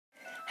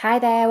Hi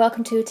there,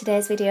 welcome to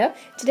today's video.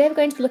 Today we're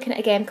going to be looking at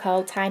a game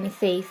called Tiny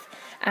Thief,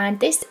 and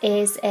this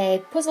is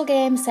a puzzle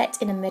game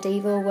set in a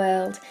medieval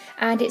world,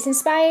 and it's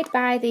inspired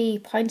by the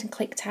point and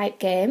click type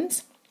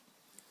games,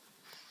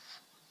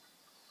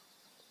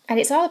 and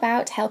it's all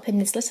about helping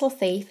this little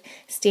thief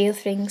steal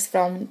things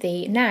from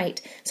the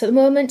knight. So at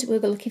the moment we'll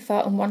be looking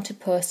for unwanted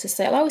posters,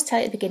 so it'll always tell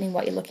you at the beginning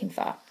what you're looking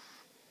for.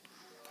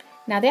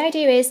 Now the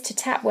idea is to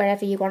tap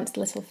wherever you want the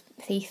little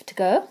thief to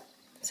go,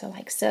 so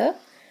like so.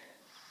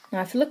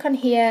 Now if you look on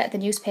here, the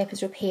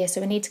newspapers are up here, so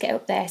we need to get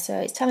up there, so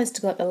it's telling us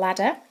to go up the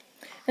ladder.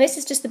 And this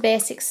is just the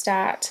basic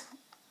start,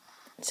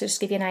 to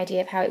just give you an idea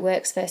of how it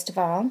works first of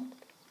all.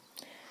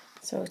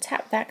 So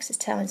tap that because it's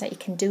telling us that you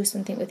can do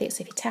something with it,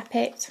 so if you tap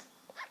it,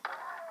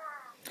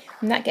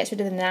 and that gets rid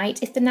of the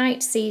knight. If the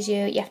knight sees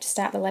you, you have to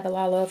start the level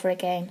all over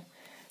again.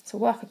 So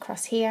walk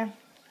across here.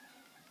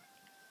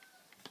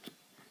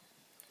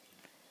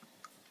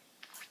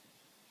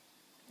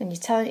 And it's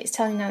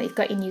telling you now that you've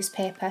got your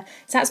newspaper.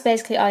 So that's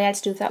basically all you had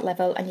to do with that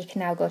level, and you can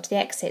now go to the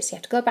exit. So you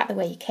have to go back the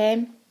way you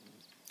came.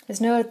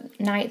 There's no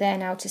knight there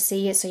now to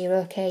see you, so you're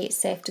okay, it's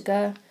safe to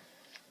go.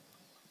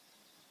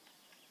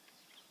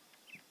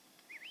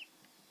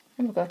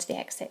 And we'll go to the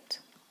exit.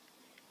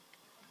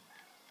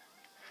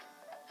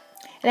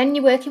 And then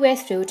you work your way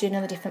through doing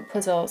all the different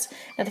puzzles.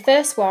 Now the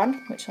first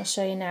one, which I'll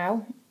show you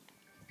now,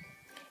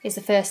 is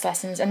the first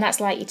lessons, and that's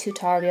like your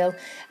tutorial,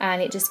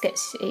 and it just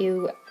gets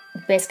you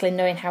basically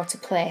knowing how to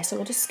play, so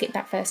we'll just skip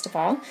that first of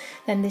all.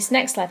 Then this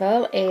next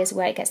level is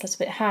where it gets a little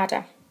bit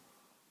harder.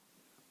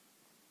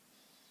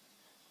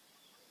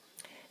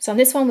 So on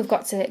this one we've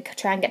got to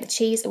try and get the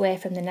cheese away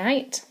from the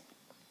knight.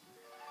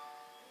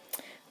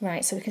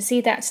 Right, so we can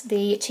see that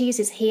the cheese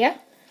is here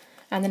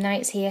and the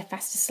knight's here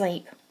fast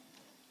asleep.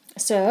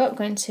 So I'm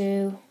going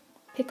to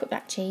pick up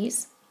that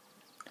cheese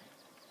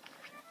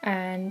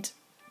and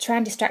try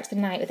and distract the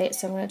knight with it,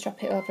 so I'm going to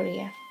drop it over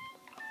here.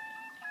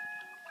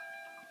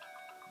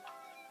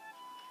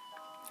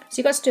 So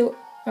you've got to do,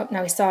 oh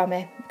now he saw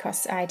me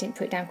because I didn't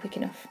put it down quick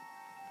enough.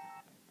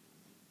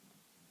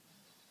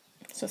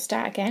 So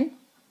start again,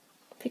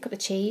 pick up the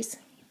cheese,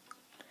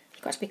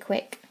 you've got to be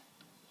quick,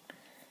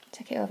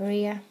 take it over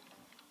here.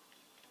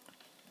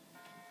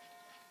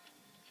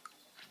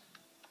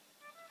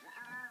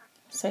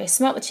 So he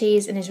smelt the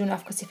cheese and he's run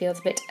off because he feels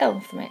a bit ill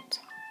from it.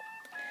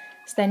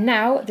 So then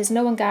now there's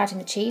no one guarding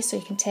the cheese, so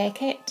you can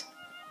take it.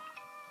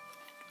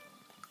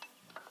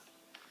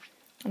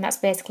 And that's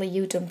basically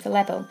you done for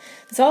level.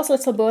 There's also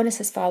little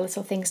bonuses for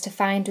little things to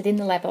find within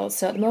the level.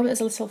 So at the moment there's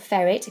a little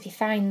ferret. If you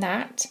find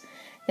that,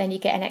 then you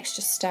get an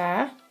extra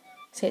star.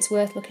 So it's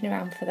worth looking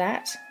around for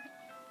that.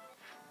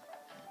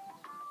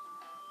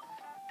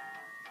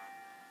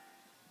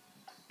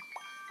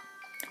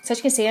 So as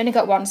you can see, I only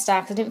got one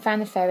star because I didn't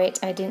find the ferret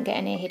and I didn't get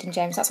any hidden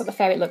gems. That's what the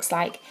ferret looks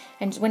like.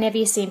 And whenever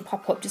you see him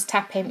pop up, just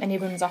tap him and he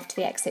runs off to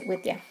the exit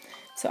with you.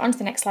 So on to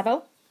the next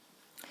level.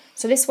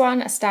 So this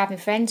one, a starving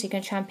friend, so you're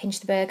going to try and pinch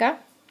the burger.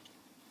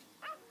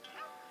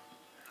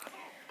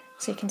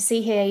 So you can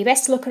see here, you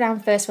best to look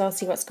around first of all to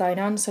see what's going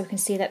on. So we can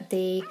see that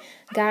the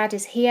guard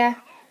is here,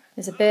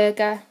 there's a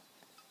burger,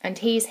 and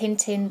he's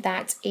hinting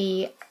that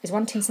he is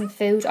wanting some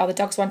food, or the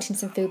dog's wanting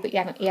some food, but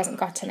he hasn't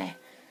got any.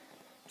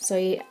 So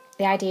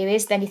the idea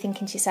is then you're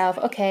thinking to yourself,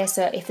 okay,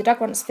 so if the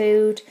dog wants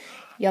food,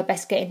 you're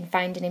best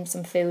finding him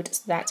some food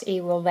so that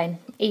he will then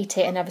eat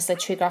it and obviously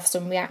trigger off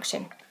some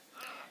reaction.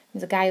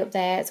 There's a guy up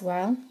there as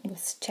well, we'll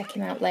check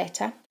him out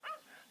later.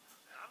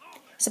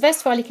 So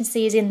first of all you can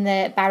see he's in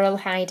the barrel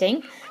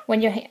hiding.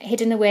 When you're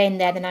hidden away in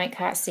there, the knight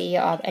can't see you,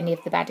 or any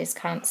of the baddies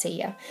can't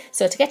see you.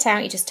 So to get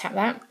out you just tap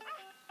that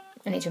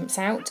and it jumps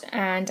out,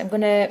 and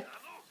there's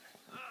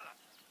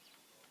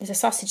a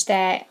sausage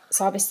there,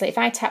 so obviously if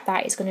I tap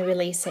that it's going to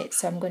release it,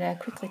 so I'm going to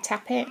quickly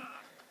tap it,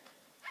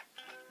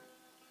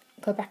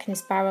 go back in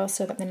this barrel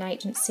so that the knight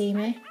doesn't see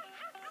me.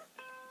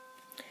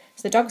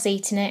 So the dog's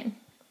eating it,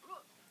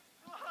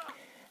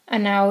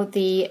 and now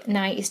the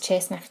knight is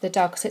chasing after the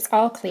dog, so it's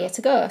all clear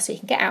to go, so you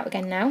can get out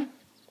again now.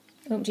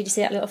 Oh, did you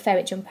see that little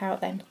ferret jump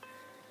out then?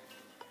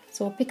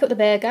 So we'll pick up the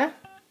burger,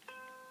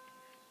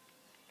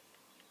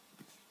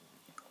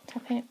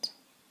 tap it.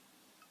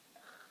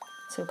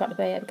 So we've got the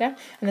burger, and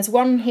there's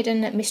one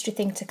hidden mystery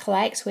thing to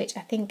collect, which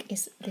I think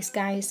is this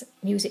guy's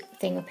music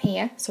thing up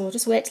here. So we'll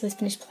just wait till he's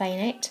finished playing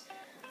it.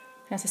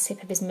 He has a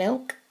sip of his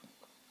milk.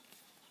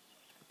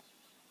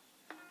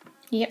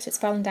 Yep, so it's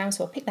fallen down,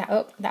 so we'll pick that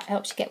up. That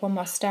helps you get one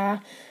more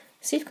star.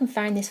 See if we can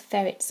find this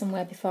ferret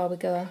somewhere before we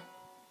go.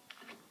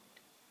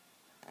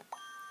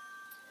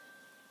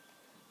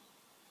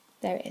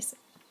 There it is.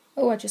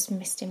 Oh, I just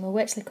missed him. We'll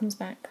wait till he comes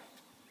back.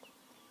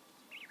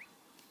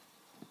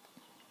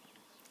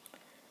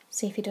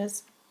 See if he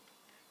does.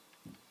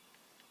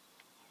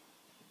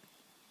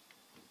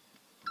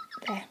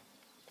 There.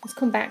 Let's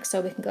come back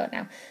so we can go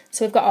now.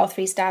 So we've got all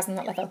 3 stars on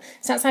that level.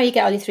 So that's how you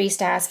get all your 3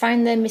 stars.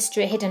 Find the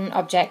mystery hidden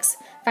objects,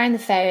 find the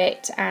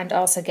ferret, and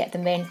also get the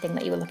main thing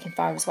that you were looking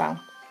for as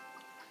well.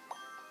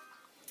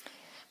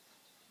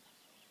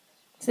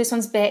 So this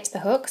one's bait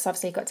the hook, so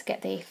obviously you've got to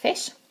get the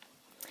fish.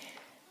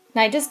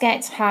 Now it does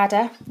get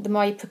harder the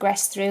more you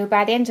progress through.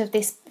 By the end of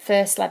this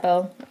first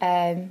level,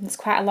 there's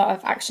quite a lot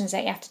of actions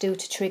that you have to do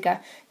to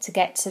trigger to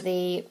get to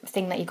the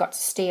thing that you got to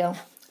steal.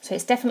 So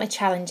it's definitely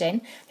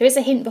challenging. There is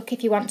a hint book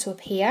if you want to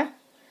up here,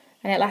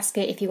 and it'll ask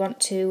you if you want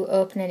to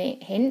open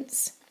any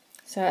hints.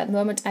 So at the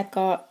moment I've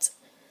got,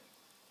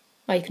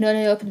 well, you can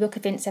only open the book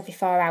of hints every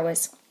 4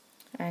 hours,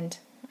 and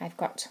I've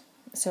got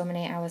so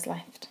many hours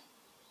left.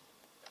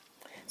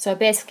 So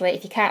basically,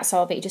 if you can't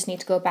solve it, you just need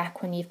to go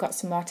back when you've got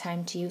some more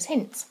time to use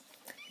hints.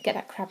 Get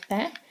that crab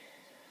there.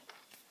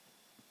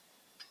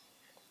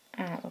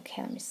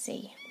 Okay, let me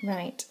see.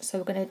 Right, so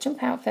we're going to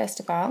jump out first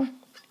of all. I'm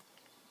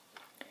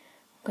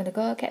going to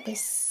go get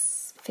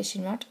this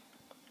fishing rod.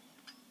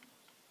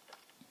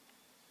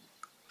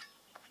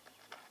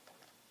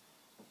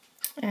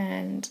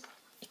 And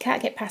you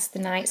can't get past the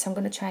night, so I'm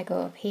going to try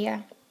go up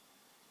here.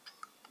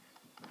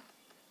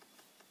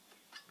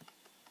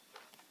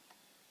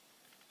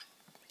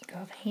 Go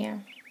over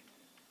here.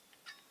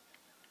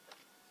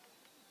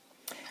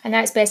 And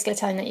now it's basically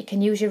telling that you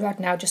can use your rod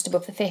now just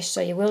above the fish,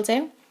 so you will do.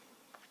 I'm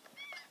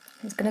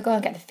just going to go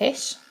and get the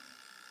fish.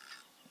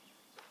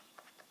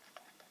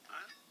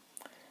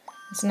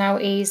 So now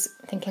he's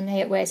thinking,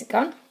 hey, where's it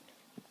gone?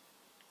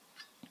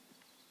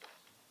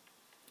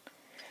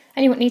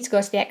 And you won't need to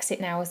go to the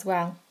exit now as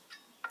well.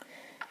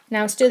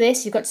 Now to do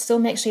this, you've got to still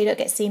make sure you don't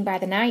get seen by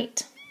the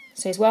night.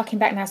 So he's walking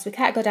back now, so we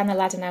can't go down the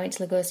ladder now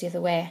until he goes the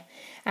other way.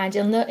 And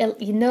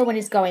you know when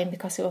he's going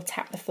because it will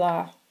tap the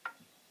floor,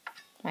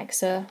 like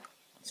so.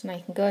 So now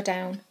you can go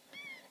down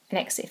and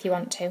exit if you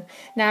want to.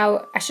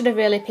 Now, I should have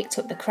really picked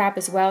up the crab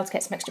as well to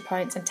get some extra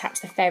points and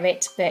tapped the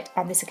ferret, but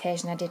on this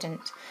occasion I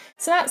didn't.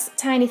 So that's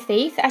Tiny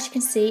Thief. As you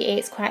can see,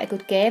 it's quite a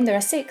good game. There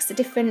are 6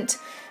 different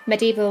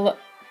medieval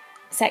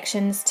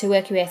sections to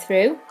work your way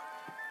through,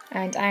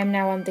 and I'm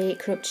now on the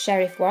Corrupt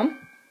Sheriff one.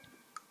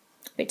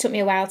 It took me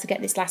a while to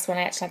get this last one.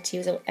 I actually had to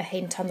use a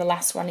hint on the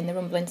last one in the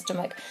rumbling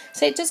stomach.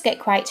 So it does get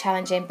quite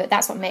challenging, but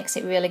that's what makes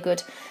it really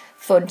good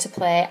fun to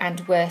play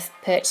and worth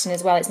purchasing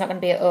as well. It's not going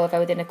to be over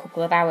within a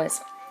couple of hours.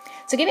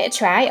 So give it a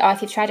try, or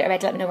if you've tried it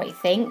already, let me know what you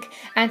think.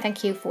 And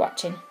thank you for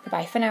watching.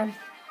 Bye-bye for now.